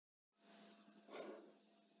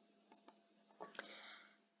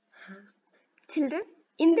Children,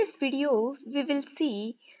 in this video, we will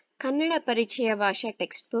see Kannada Parichayabhaasha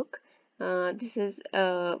textbook. This is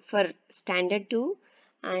for Standard 2,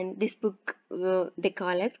 and this book they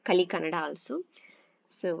call as Kali Kannada also.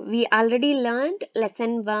 So, we already learned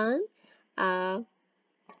lesson 1,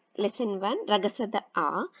 Ragasada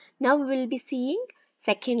A. Now, we will be seeing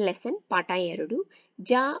second lesson, Pata 2,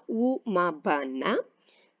 Ja U Ma Bana.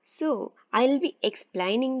 So, I will be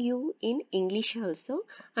explaining you in English also,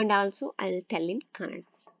 and also I will tell in Kannada.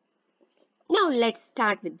 Now, let's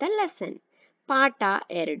start with the lesson. Pata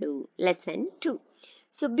 2, lesson 2.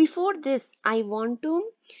 So, before this, I want to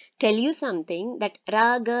tell you something that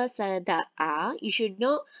Raga Sada A, you should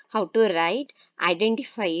know how to write,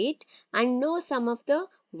 identify it, and know some of the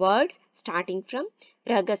words starting from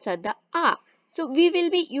Raga Sada A. So, we will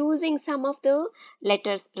be using some of the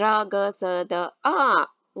letters Raga Sada A.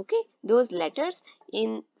 Okay, those letters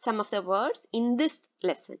in some of the words in this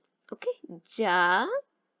lesson. Okay, Ja,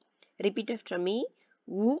 repeat after me,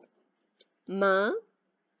 U, Ma,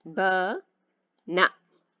 Ba, Na.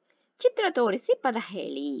 ಚಿತ್ರ ತೋರಿಸಿ ಪದ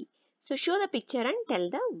ಹೇಳಿ. So show the picture and tell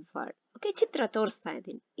the word. Okay, ಚಿತ್ರ ತೋರಿಸ್ತಾ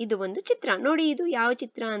ಇದ್ದೀನಿ. ಇದು ಒಂದು ಚಿತ್ರ ನೋಡಿ. ಇದು ಯಾವ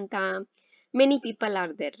ಚಿತ್ರ ಅಂತ? Many people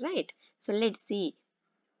are there, right? So let see.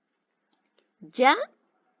 ಜ,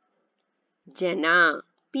 ಜನ,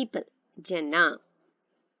 ಪೀಪಲ್, ಜನ.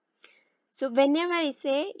 So whenever I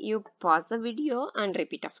say, you pause the video and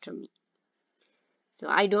repeat after me. So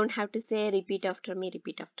I don't have to say repeat after me,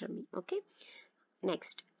 okay?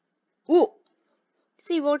 Next. U.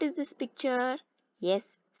 See, what is this picture? Yes,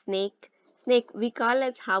 snake. Snake we call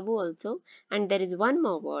as havu also. And there is one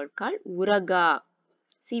more word called uraga.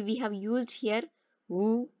 See, we have used here u,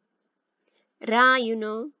 ra, you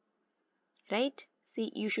know, right? See,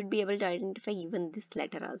 you should be able to identify even this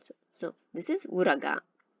letter also. So, this is uraga.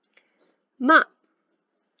 Ma.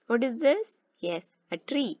 What is this? Yes, a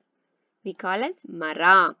tree. We call as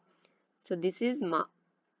mara. So, this is ma.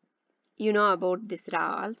 You know about this ra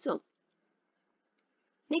also.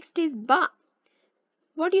 Next is ba.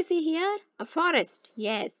 What do you see here? A forest.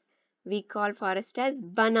 Yes, we call forest as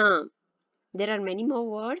bana. There are many more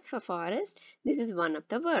words for forest. This is one of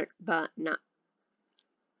the word, bana.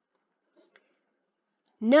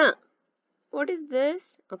 Na. What is this?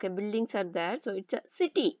 Okay, buildings are there, so it's a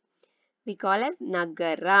city. We call as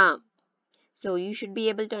nagara. So you should be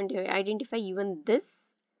able to identify even this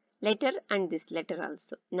letter and this letter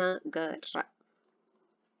also, nagara.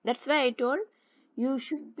 That's why I told you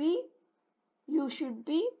should be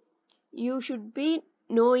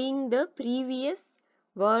knowing the previous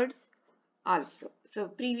words also. So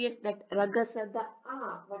previous, that ragasada a,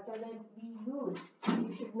 whatever we use, you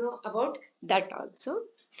should know about that also.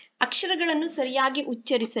 ಅಕ್ಷರಗಳನ್ನು ಸರಿಯಾಗಿ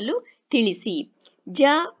ಉಚ್ಚರಿಸಲು ತಿಳಿಸಿ. ಜ,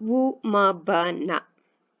 ಉ, ಮ, ಬ, ನ.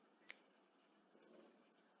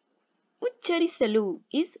 ಉಚ್ಚರಿಸಲು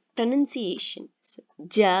is pronunciation. So,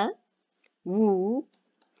 ja, u,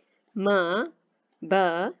 ma, ba,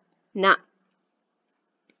 na.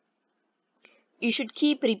 You should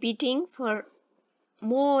keep repeating for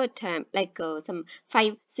more time, like some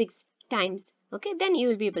 5-6 times. Okay, then you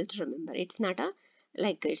will be able to remember. It's not a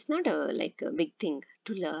big thing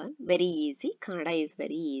to learn. Very easy. Kannada is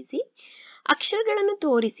very easy. ಅಕ್ಷರಗಳನ್ನು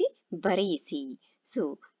ತೋರಿಸಿ ಬರೆಯಿಸಿ. So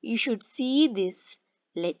you should see these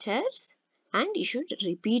letters and you should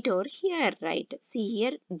repeat over here, right? See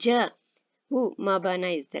here, ja, u, ma, ba, na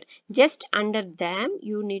is there. Just under them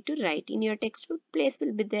you need to write. In your textbook, place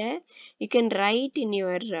will be there. You can write in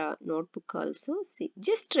your notebook also. See,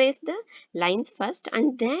 just trace the lines first and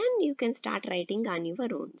then you can start writing on your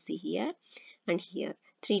own. See here and here.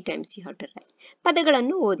 3 times you have to write.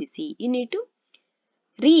 ಪದಗಳನ್ನು ಓದಿಸಿ. You need to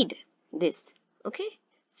read this. Okay,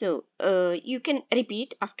 so you can repeat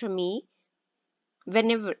after me.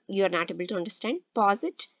 Whenever you are not able to understand, pause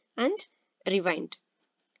it and rewind.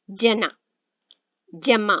 Jana,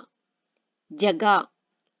 jama, jaga,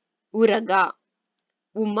 uraga,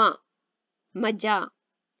 uma, maja,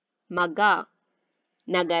 maga,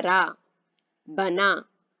 nagara, bana,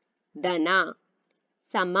 dana,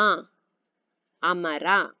 sama,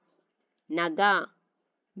 amara, naga,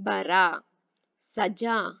 bara,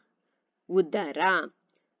 saja, udara,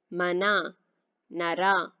 mana,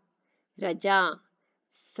 nara, raja,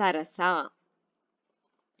 sarasa.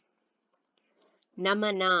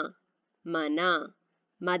 Namana, mana,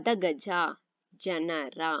 madagaja,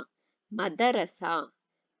 janara, madarasa,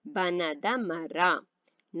 banada mara,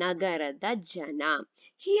 nagarada jana.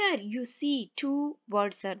 Here you see 2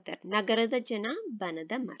 words are there. Nagarada jana,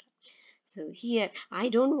 banada mara. So here I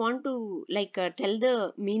don't want to tell the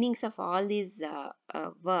meanings of all these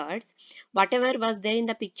words. Whatever was there in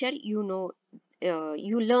the picture, you know,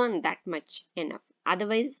 you learn that much enough.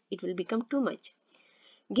 Otherwise, it will become too much.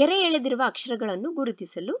 ಗೆರೆ ಎಳೆದಿರುವ ಅಕ್ಷರಗಳನ್ನು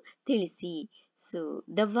ಗುರುತಿಸಲು ತಿಳಿಸಿ. So,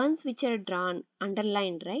 the ones which are drawn,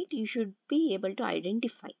 underlined, right? You should be able to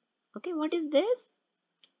identify. Okay, what is this?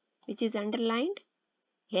 Which is underlined?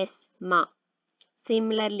 Yes, ma.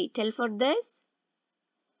 Similarly, tell for this,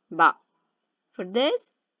 ba. For this,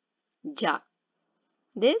 ja.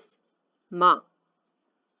 This, ma.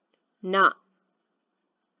 Na.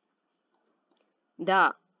 Da.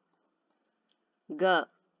 Ga.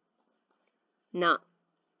 Na.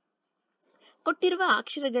 ಕೊಟ್ಟಿರುವ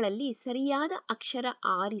ಅಕ್ಷರಗಳಲ್ಲಿ ಸರಿಯಾದ ಅಕ್ಷರ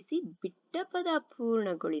ಆರಿಸಿ ಬಿಟ್ಟ ಪದ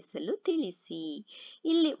ಪೂರ್ಣಗೊಳಿಸಲು ತಿಳಿಸಿ.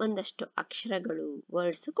 ಇಲ್ಲಿ ಒಂದಷ್ಟು ಅಕ್ಷರಗಳು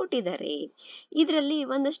ವರ್ಡ್ಸ್ ಕೊಟ್ಟಿದ್ದಾರೆ. ಇದರಲ್ಲಿ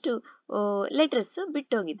ಒಂದಷ್ಟು ಲೆಟರ್ಸ್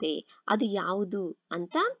ಬಿಟ್ಟೋಗಿದೆ. ಅದು ಯಾವುದು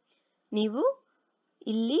ಅಂತ ನೀವು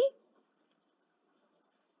ಇಲ್ಲಿ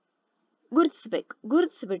ಗುರುತಿಸ್ಬೇಕು.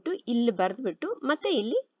 ಗುರುತಿಸ್ಬಿಟ್ಟು ಇಲ್ಲಿ ಬರೆದ್ಬಿಟ್ಟು ಮತ್ತೆ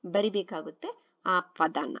ಇಲ್ಲಿ ಬರಿಬೇಕಾಗುತ್ತೆ ಆ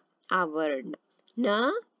ಪದನ, ಆ ವರ್ಡ್ನ.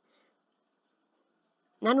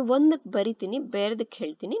 ನಾನು ಒಂದಕ್ಕೆ ಬರಿತೀನಿ, ಬೇರೆದಕ್ಕೆ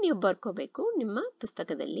ಹೇಳ್ತೀನಿ, ನೀವು ಬರ್ಕೋಬೇಕು ನಿಮ್ಮ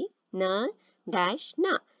ಪುಸ್ತಕದಲ್ಲಿ. ನ ಡ್ಯಾಶ್ ನ.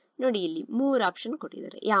 ನೋಡಿ, ಇಲ್ಲಿ 3 ಆಪ್ಷನ್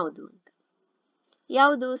ಕೊಟ್ಟಿದ್ದಾರೆ. ಯಾವುದು ಅಂತ?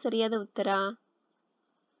 ಯಾವುದು ಸರಿಯಾದ ಉತ್ತರ?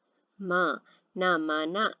 ಮ.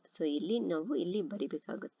 ನಮನ. ಸೊ ಇಲ್ಲಿ ನಾವು ಇಲ್ಲಿ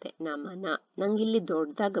ಬರಿಬೇಕಾಗುತ್ತೆ ನಮನ. ನಂಗೆ ಇಲ್ಲಿ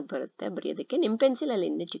ದೊಡ್ಡದಾಗ ಬರುತ್ತೆ ಬರೆಯೋದಕ್ಕೆ, ನಿಮ್ಮ ಪೆನ್ಸಿಲಲ್ಲಿ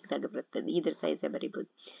ಇನ್ನೂ ಚಿಕ್ಕದಾಗ ಬರುತ್ತೆ, ಇದ್ರ ಸೈಜೇ ಬರಿಬೋದು.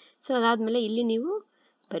 ಸೊ ಅದಾದ್ಮೇಲೆ ಇಲ್ಲಿ ನೀವು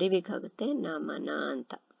ಬರಿಬೇಕಾಗುತ್ತೆ ನಮನ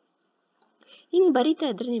ಅಂತ. ಹಿಂಗೆ ಬರಿತಾ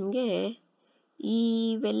ಇದ್ರೆ ನಿಮಗೆ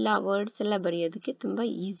ಇವೆಲ್ಲ ವರ್ಡ್ಸ್ ಎಲ್ಲ ಬರೆಯೋದಕ್ಕೆ ತುಂಬ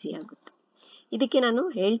ಈಸಿ ಆಗುತ್ತೆ. ಇದಕ್ಕೆ ನಾನು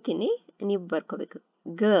ಹೇಳ್ತೀನಿ, ನೀವು ಬರ್ಕೋಬೇಕು.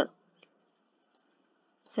 ಗ.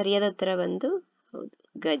 ಸರಿಯಾದ ಉತ್ತರ ಬಂದು ಹೌದು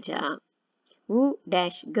ಗಜ. ಉ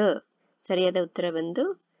ಡ್ಯಾಶ್ ಗ. ಸರಿಯಾದ ಉತ್ತರ ಬಂದು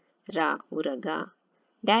ರ, ಉರಗ.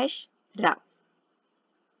 ಡ್ಯಾಶ್ ರ.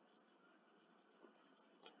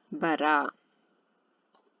 ಬರ.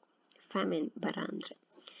 ಫ್ಯಾಮಿನ್, ಬರ ಅಂದ್ರೆ.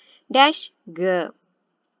 ಡ್ಯಾಶ್ ಗ.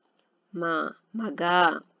 ಮ, ಮಗ.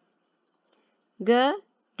 ಗ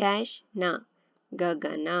ಡ್ಯಾಶ್ ನ.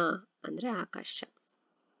 ಗಗನ ಅಂದ್ರೆ ಆಕಾಶ.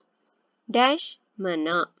 ಡ್ಯಾಶ್ ಮನ.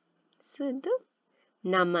 ಸೊ ಇದು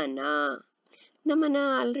ನಮನ. ನಮನ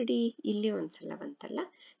ಆಲ್ರೆಡಿ ಇಲ್ಲಿ ಒಂದ್ಸಲ ಬಂತಲ್ಲ.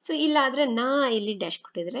 ಸೊ ಇಲ್ಲಾದ್ರೆ ನಾ ಇಲ್ಲಿ ಡ್ಯಾಶ್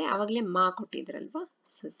ಕೊಟ್ಟಿದ್ರೆ, ಆವಾಗಲೇ ಮಾ ಕೊಟ್ಟಿದ್ರಲ್ವಾ.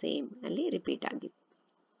 ಸೊ ಸೇಮ್ ಅಲ್ಲಿ ರಿಪೀಟ್ ಆಗಿದೆ.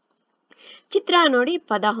 ಚಿತ್ರ ನೋಡಿ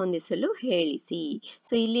ಪದ ಹೊಂದಿಸಲು ಹೇಳಿಸಿ.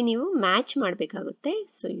 ಸೊ ಇಲ್ಲಿ ನೀವು ಮ್ಯಾಚ್ ಮಾಡಬೇಕಾಗುತ್ತೆ.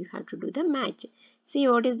 So you have to do the match. See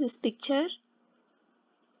what is this picture?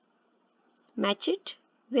 Match it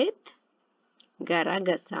with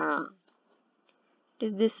garagasa.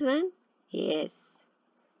 Is this one? Yes,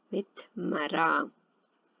 with mara.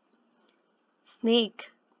 Snake,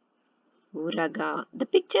 uraga. The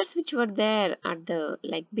pictures which were there at the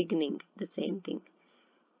beginning, the same thing.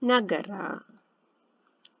 Nagara.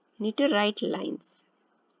 Need to write lines.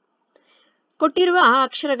 ಕೊಟ್ಟಿರುವ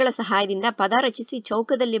ಅಕ್ಷರಗಳ ಸಹಾಯದಿಂದ ಪದ ರಚಿಸಿ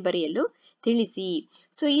ಚೌಕದಲ್ಲಿ ಬರೆಯಲು ತಿಳಿಸಿ.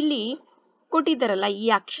 So ಇಲ್ಲಿ ಕೊಟ್ಟಿದ್ದಾರಲ್ಲ, ಈ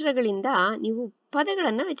ಅಕ್ಷರಗಳಿಂದ ನೀವು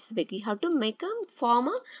ಪದಗಳನ್ನು ರಚಿಸಬೇಕು. You have to make a form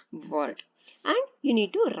a word and you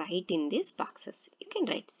need to right in this boxes. You can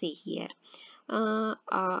write, see here,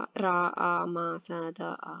 ರ, ಆ, ಮ, ಸ, ದ,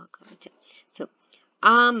 ಆ, ಗ, ಜ. So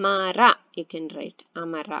Amara, you can write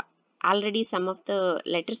amara. Already some of the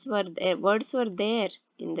letters were there, words were there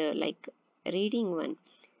in the reading one.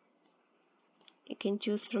 You can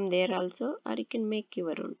choose from there also, or you can make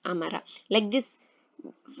your own. Amara, like this.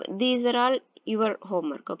 These are all your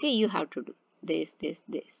homework. Okay, you have to do this.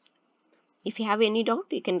 If you have any doubt,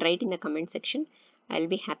 you can write in the comment section. I'll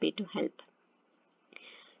be happy to help.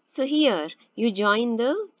 So here you join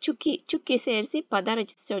the ಚುಕ್ಕಿ ಸೇರಿಸಿ ಪದ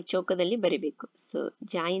ರಚಿಸೋ ಚೌಕದಲ್ಲಿ ಬರಿಬೇಕು. So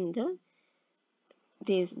join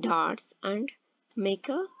these dots and make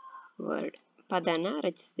a word. ಪದನ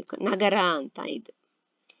ರಚಿಸಬೇಕು. ನಗರ ಅಂತ ಇದು.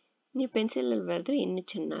 ನೀವು ಪೆನ್ಸಿಲಲ್ಲಿ ಬರೆದ್ರೆ ಇನ್ನೂ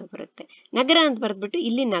ಚೆನ್ನಾಗಿ ಬರುತ್ತೆ. ನಗರ ಅಂತ ಬರೆದ್ಬಿಟ್ಟು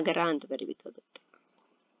ಇಲ್ಲಿ ನಗರ ಅಂತ ಬರಿಬೇಕಾಗುತ್ತೆ.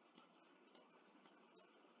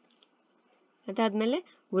 ಅದಾದ್ಮೇಲೆ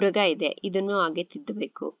ಉರಗ ಇದೆ, ಇದನ್ನು ಹಾಗೆ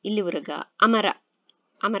ತಿದ್ದಬೇಕು. ಇಲ್ಲಿ ಉರಗ.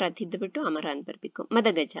 ಅಮರ ತಿದ್ದುಬಿಟ್ಟು ಅಮರ ಅಂತ ಬರಬೇಕು.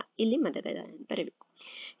 ಮದಗಜ, ಇಲ್ಲಿ ಮದಗಜ ಅಂತ ಬರಬೇಕು.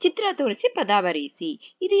 ಚಿತ್ರ ತೋರಿಸಿ ಪದ ಬರೆಯಿಸಿ.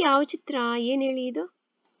 ಇದು ಯಾವ ಚಿತ್ರ? ಏನ್ ಹೇಳಿ ಇದು?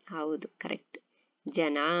 ಹೌದು, ಕರೆಕ್ಟ್,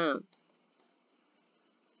 ಜನ.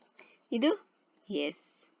 ಇದು ಎಸ್,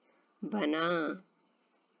 ಬನ.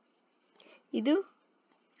 ಇದು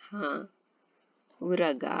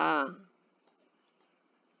ಉರಗ.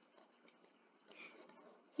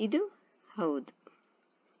 ಇದು ಹೌದು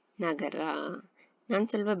ನಗರ. ನಾನು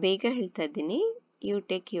ಸ್ವಲ್ಪ ಬೇಗ ಹೇಳ್ತಾ ಇದ್ದೀನಿ. You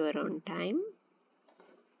take your own time.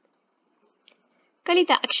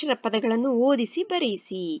 ಕಲಿತ ಅಕ್ಷರ ಪದಗಳನ್ನು ಓದಿಸಿ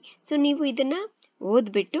ಬರೆಯಿಸಿ. ಸೊ ನೀವು ಇದನ್ನ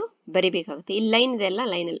ಓದ್ಬಿಟ್ಟು ಬರಿಬೇಕಾಗುತ್ತೆ. ಇಲ್ಲಿ ಲೈನ್ ಇದೆ ಅಲ್ಲ,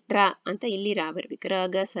 ಲೈನಲ್ಲಿ ರ ಅಂತ ಇಲ್ಲಿ ರಾ ಬರಬೇಕು.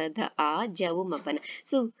 ರಗಸದ ಆ ಜವು ಮಬ್ಬನ.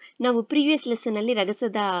 ಸೊ ನಾವು ಪ್ರೀವಿಯಸ್ ಲೆಸನ್ ಅಲ್ಲಿ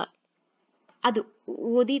ರಗಸದ ಅದು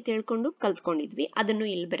ಓದಿ ತಿಳ್ಕೊಂಡು ಕಲ್ತ್ಕೊಂಡಿದ್ವಿ, ಅದನ್ನು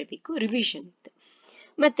ಇಲ್ಲಿ ಬರಬೇಕು. ರಿವಿಷನ್.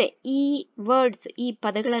 ಮತ್ತೆ ಈ ವರ್ಡ್ಸ್, ಈ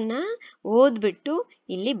ಪದಗಳನ್ನ ಓದ್ಬಿಟ್ಟು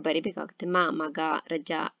ಇಲ್ಲಿ ಬರಿಬೇಕಾಗುತ್ತೆ. ಮಗ,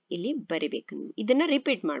 ರಜಾ ಇಲ್ಲಿ ಬರಿಬೇಕು. ನೀವು ಇದನ್ನ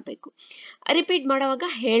ರಿಪೀಟ್ ಮಾಡಬೇಕು. ರಿಪೀಟ್ ಮಾಡುವಾಗ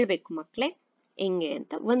ಹೇಳ್ಬೇಕು ಮಕ್ಕಳೇ ಹೆಂಗೆ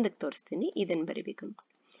ಅಂತ. ಒಂದಕ್ಕೆ ತೋರಿಸ್ತೀನಿ, ಇದನ್ನ ಬರಿಬೇಕು.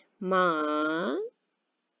 ಮಾ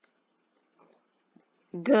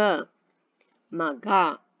ಗ, ಮಗ,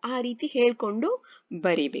 ಆ ರೀತಿ ಹೇಳ್ಕೊಂಡು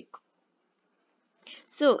ಬರಿಬೇಕು.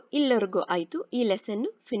 ಸೊ ಇಲ್ಲವರೆಗೂ ಆಯ್ತು, ಈ ಲೆಸನ್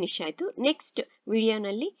ಫಿನಿಶ್ ಆಯ್ತು. ನೆಕ್ಸ್ಟ್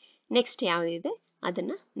ವಿಡಿಯೋನಲ್ಲಿ ನೆಕ್ಸ್ಟ್ ಯಾವುದಿದೆ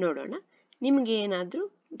ಅದನ್ನ ನೋಡೋಣ. ನಿಮ್ಗೆ ಏನಾದ್ರೂ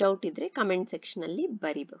ಡೌಟ್ ಇದ್ರೆ ಕಮೆಂಟ್ ಸೆಕ್ಷನ್ ಅಲ್ಲಿ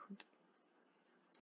ಬರಿಬಹುದು.